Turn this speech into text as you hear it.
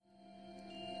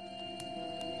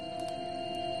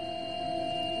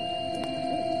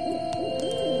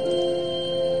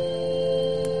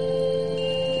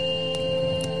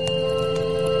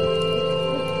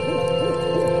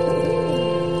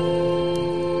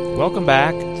Welcome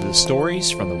back to the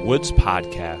Stories from the Woods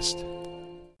podcast.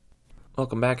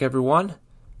 Welcome back, everyone.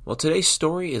 Well, today's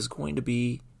story is going to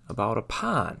be about a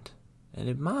pond and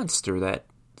a monster that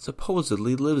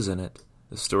supposedly lives in it.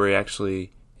 The story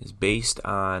actually is based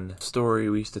on a story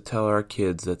we used to tell our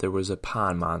kids, that there was a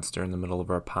pond monster in the middle of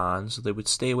our pond, so they would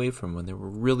stay away from when they were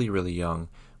really, really young.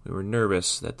 We were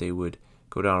nervous that they would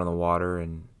go down in the water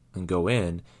and go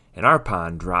in, and our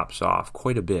pond drops off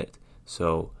quite a bit.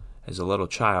 So as a little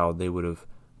child, they would have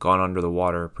gone under the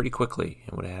water pretty quickly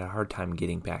and would have had a hard time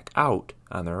getting back out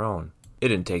on their own. It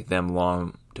didn't take them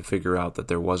long to figure out that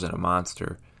there wasn't a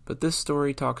monster, but this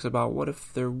story talks about what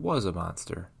if there was a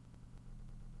monster.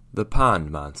 The Pond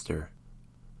Monster.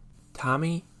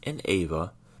 Tommy and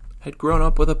Ava had grown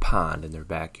up with a pond in their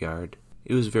backyard.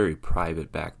 It was very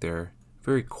private back there,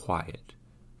 very quiet.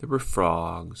 There were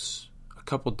frogs, a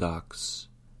couple ducks,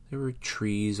 there were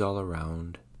trees all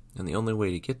around, and the only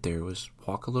way to get there was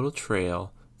walk a little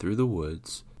trail through the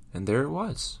woods, and there it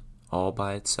was, all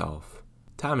by itself.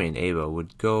 Tommy and Ava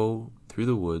would go through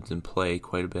the woods and play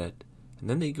quite a bit, and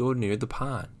then they'd go near the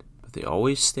pond, but they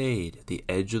always stayed at the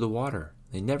edge of the water.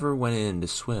 They never went in to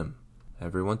swim.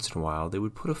 Every once in a while, they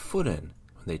would put a foot in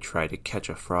when they tried to catch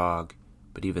a frog,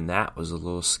 but even that was a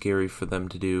little scary for them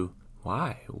to do.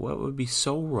 Why? What would be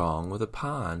so wrong with a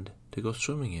pond to go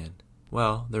swimming in?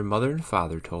 Well, their mother and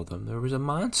father told them there was a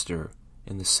monster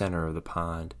in the center of the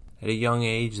pond. At a young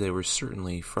age, they were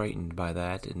certainly frightened by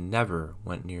that and never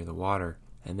went near the water.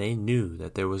 And they knew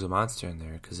that there was a monster in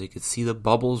there because they could see the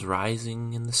bubbles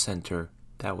rising in the center.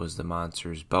 That was the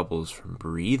monster's bubbles from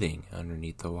breathing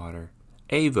underneath the water.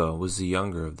 Ava was the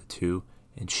younger of the two,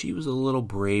 and she was a little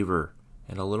braver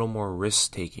and a little more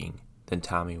risk-taking than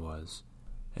Tommy was.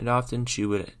 And often she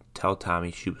would tell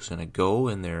Tommy she was going to go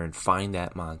in there and find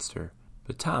that monster.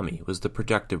 But Tommy was the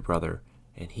protective brother,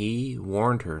 and he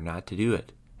warned her not to do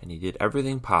it, and he did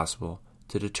everything possible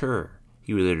to deter her.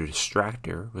 He would either distract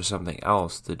her with something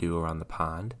else to do around the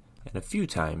pond, and a few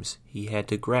times he had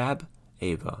to grab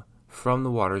Ava from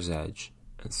the water's edge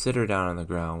and sit her down on the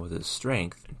ground with his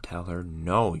strength and tell her,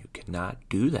 no, you cannot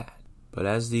do that. But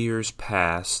as the years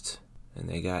passed and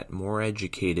they got more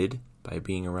educated by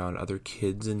being around other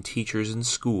kids and teachers in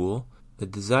school, the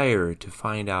desire to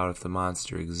find out if the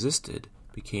monster existed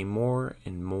became more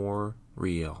and more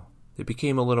real. They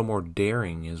became a little more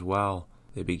daring as well.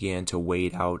 They began to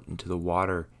wade out into the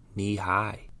water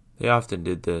knee-high. They often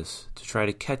did this to try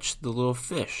to catch the little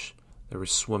fish that were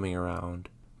swimming around.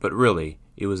 But really,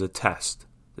 it was a test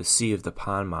to see if the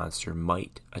pond monster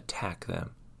might attack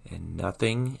them. And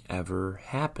nothing ever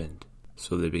happened.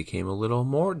 So they became a little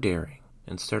more daring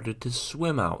and started to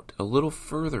swim out a little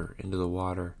further into the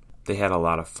water. They had a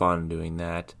lot of fun doing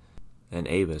that. And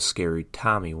Ava scared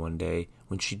Tommy one day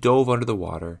when she dove under the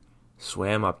water,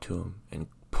 swam up to him, and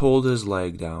pulled his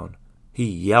leg down. He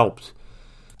yelped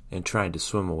and tried to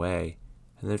swim away.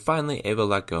 And then finally Ava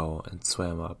let go and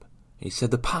swam up. And he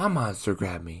said, "The pond monster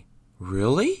grabbed me."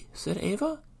 "Really?" said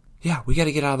Ava. "Yeah, we got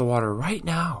to get out of the water right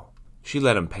now." She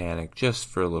let him panic just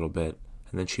for a little bit,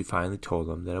 and then she finally told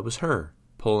him that it was her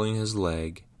pulling his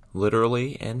leg,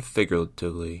 literally and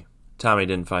figuratively. Tommy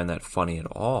didn't find that funny at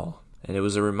all, and it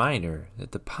was a reminder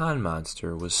that the pond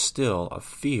monster was still a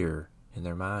fear in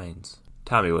their minds.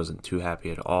 Tommy wasn't too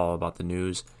happy at all about the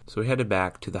news, so he headed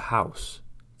back to the house,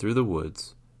 through the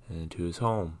woods, and into his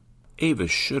home. Ava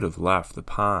should have left the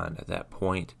pond at that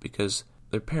point because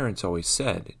their parents always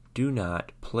said, do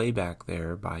not play back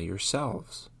there by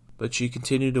yourselves. But she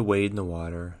continued to wade in the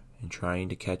water and trying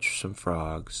to catch some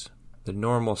frogs. The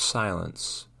normal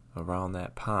silence around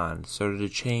that pond started to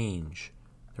change.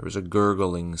 There was a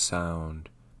gurgling sound,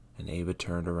 and Ava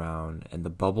turned around, and the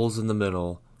bubbles in the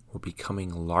middle were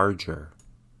becoming larger.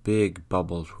 Big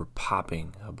bubbles were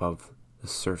popping above the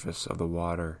surface of the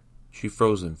water. She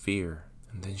froze in fear,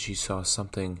 and then she saw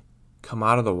something come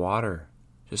out of the water,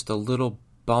 just a little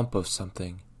bump of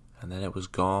something, and then it was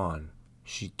gone.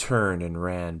 She turned and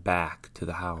ran back to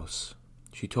the house.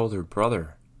 She told her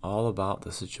brother all about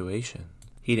the situation.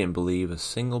 He didn't believe a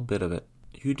single bit of it.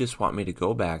 "You just want me to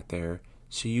go back there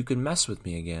so you can mess with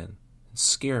me again and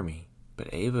scare me."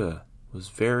 But Ava was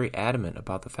very adamant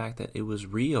about the fact that it was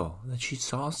real, that she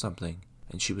saw something,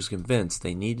 and she was convinced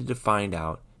they needed to find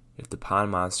out if the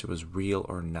pond monster was real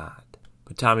or not.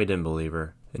 But Tommy didn't believe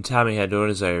her, and Tommy had no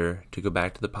desire to go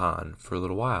back to the pond for a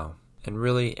little while. And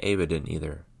really, Ava didn't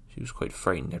either. She was quite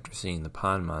frightened after seeing the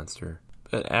pond monster.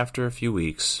 But after a few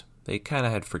weeks, they kind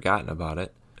of had forgotten about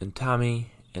it, and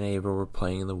Tommy and Ava were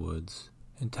playing in the woods,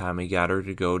 and Tommy got her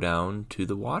to go down to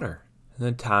the water. And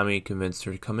then Tommy convinced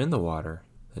her to come in the water.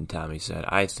 Then Tommy said,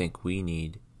 "I think we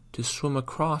need to swim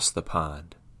across the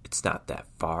pond. It's not that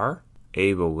far.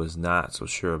 Ava was not so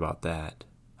sure about that.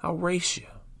 I'll race you.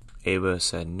 Ava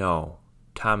said, no,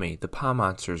 Tommy, the pond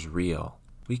monster's real.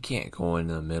 We can't go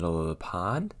into the middle of the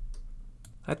pond.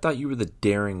 I thought you were the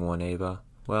daring one, Ava.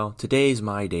 Well, today's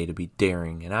my day to be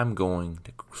daring, and I'm going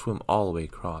to swim all the way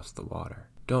across the water.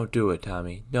 Don't do it,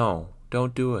 Tommy. No,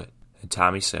 don't do it. And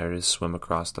Tommy started to swim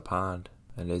across the pond.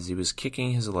 And as he was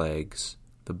kicking his legs,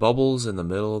 the bubbles in the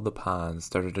middle of the pond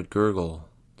started to gurgle,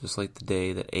 just like the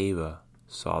day that Ava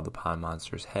saw the pond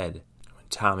monster's head. When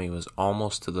Tommy was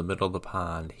almost to the middle of the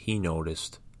pond, he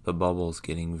noticed the bubbles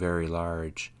getting very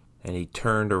large, and he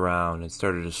turned around and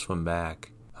started to swim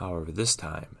back. However, this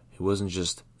time, it wasn't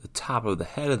just the top of the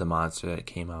head of the monster that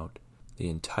came out. The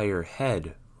entire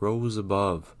head rose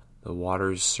above the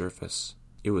water's surface.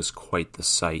 It was quite the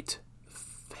sight.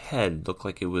 The head looked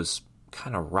like it was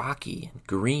kind of rocky and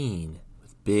green,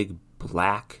 with big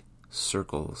black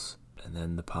circles. And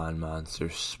then the pond monster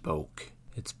spoke.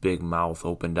 Its big mouth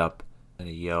opened up, and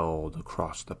it yelled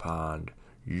across the pond,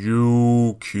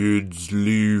 "You kids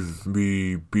leave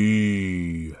me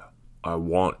be. I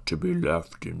want to be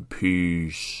left in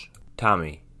peace."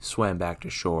 Tommy swam back to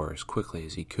shore as quickly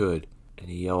as he could, and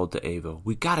he yelled to Ava,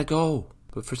 "We gotta go!"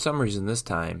 But for some reason this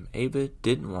time, Ava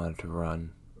didn't want to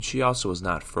run. She also was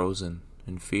not frozen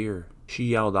in fear. She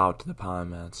yelled out to the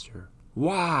pond monster,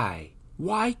 "Why?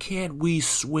 Why can't we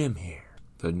swim here?"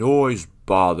 "The noise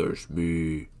bothers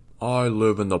me. I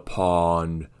live in the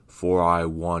pond, for I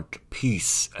want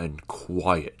peace and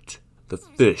quiet. The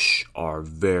fish are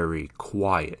very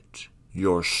quiet.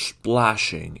 Your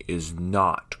splashing is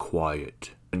not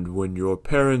quiet. And when your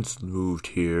parents moved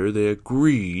here, they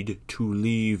agreed to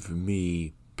leave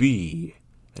me be,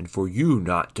 and for you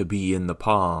not to be in the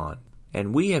pond.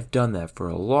 And we have done that for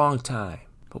a long time,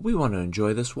 but we want to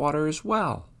enjoy this water as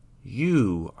well.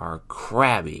 You are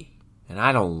crabby, and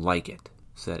I don't like it,"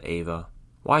 said Ava.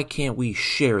 "Why can't we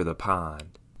share the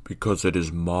pond?" "Because it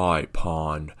is my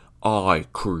pond. I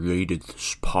created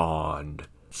this pond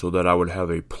so that I would have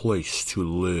a place to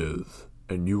live,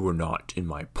 and you were not in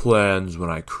my plans when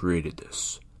I created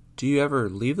this." "Do you ever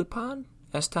leave the pond?"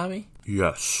 asked Tommy.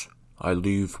 "Yes, I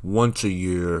leave once a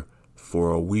year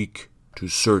for a week to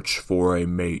search for a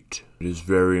mate. It is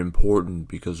very important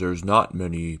because there's not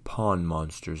many pond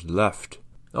monsters left."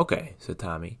 "Okay," said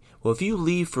Tommy. "Well, if you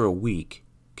leave for a week,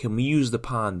 can we use the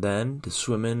pond then to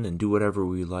swim in and do whatever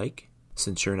we like,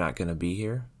 since you're not going to be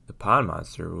here?" The pond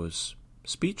monster was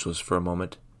speechless for a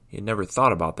moment. He had never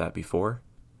thought about that before.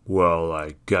 "Well,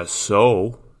 I guess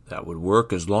so. That would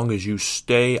work as long as you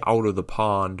stay out of the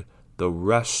pond the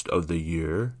rest of the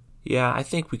year." "Yeah, I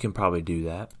think we can probably do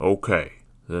that." "Okay,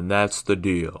 then that's the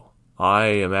deal. I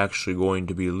am actually going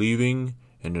to be leaving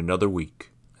in another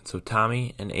week." And so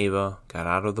Tommy and Ava got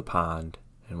out of the pond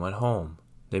and went home.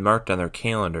 They marked on their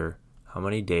calendar how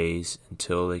many days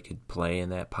until they could play in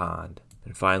that pond.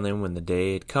 And finally, when the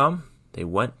day had come, they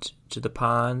went to the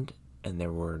pond, and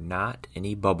there were not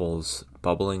any bubbles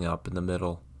bubbling up in the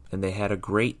middle. And they had a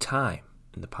great time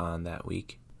in the pond that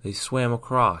week. They swam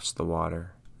across the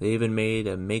water. They even made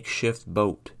a makeshift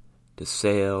boat to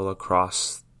sail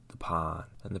across the pond.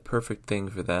 And the perfect thing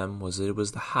for them was that it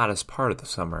was the hottest part of the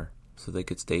summer, so they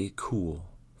could stay cool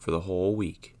for the whole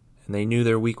week. And they knew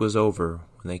their week was over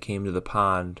when they came to the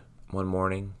pond one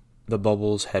morning. The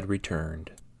bubbles had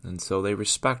returned, and so they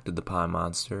respected the pond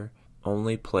monster,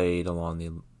 only played along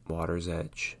the water's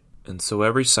edge. And so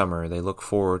every summer they look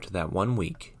forward to that one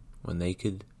week when they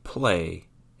could play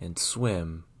and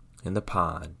swim in the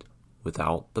pond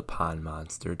without the pond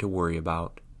monster to worry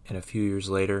about. And a few years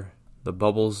later, the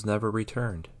bubbles never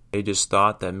returned. They just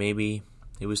thought that maybe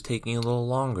it was taking a little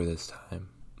longer this time,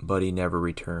 but he never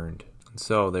returned. And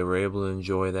so they were able to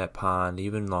enjoy that pond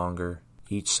even longer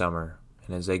each summer.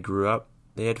 And as they grew up,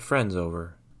 they had friends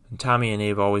over. And Tommy and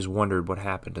Ava always wondered what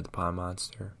happened to the pond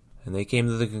monster. And they came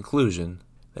to the conclusion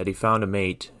that he found a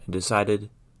mate and decided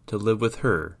to live with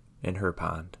her in her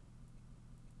pond.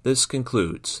 This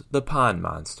concludes The Pond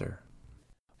Monster.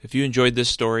 If you enjoyed this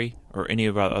story or any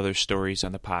of our other stories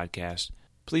on the podcast,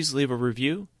 please leave a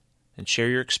review and share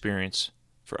your experience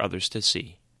for others to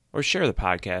see. Or share the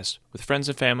podcast with friends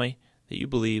and family that you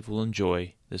believe will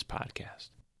enjoy this podcast.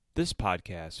 This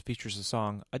podcast features the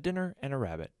song "A Dinner and a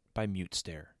Rabbit" by Mute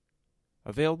Stare.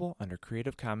 Available under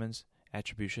Creative Commons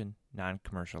Attribution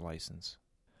Non-Commercial License.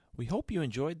 We hope you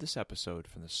enjoyed this episode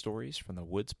from the Stories from the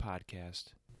Woods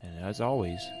podcast. And as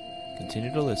always,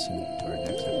 continue to listen to our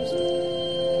next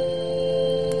episode.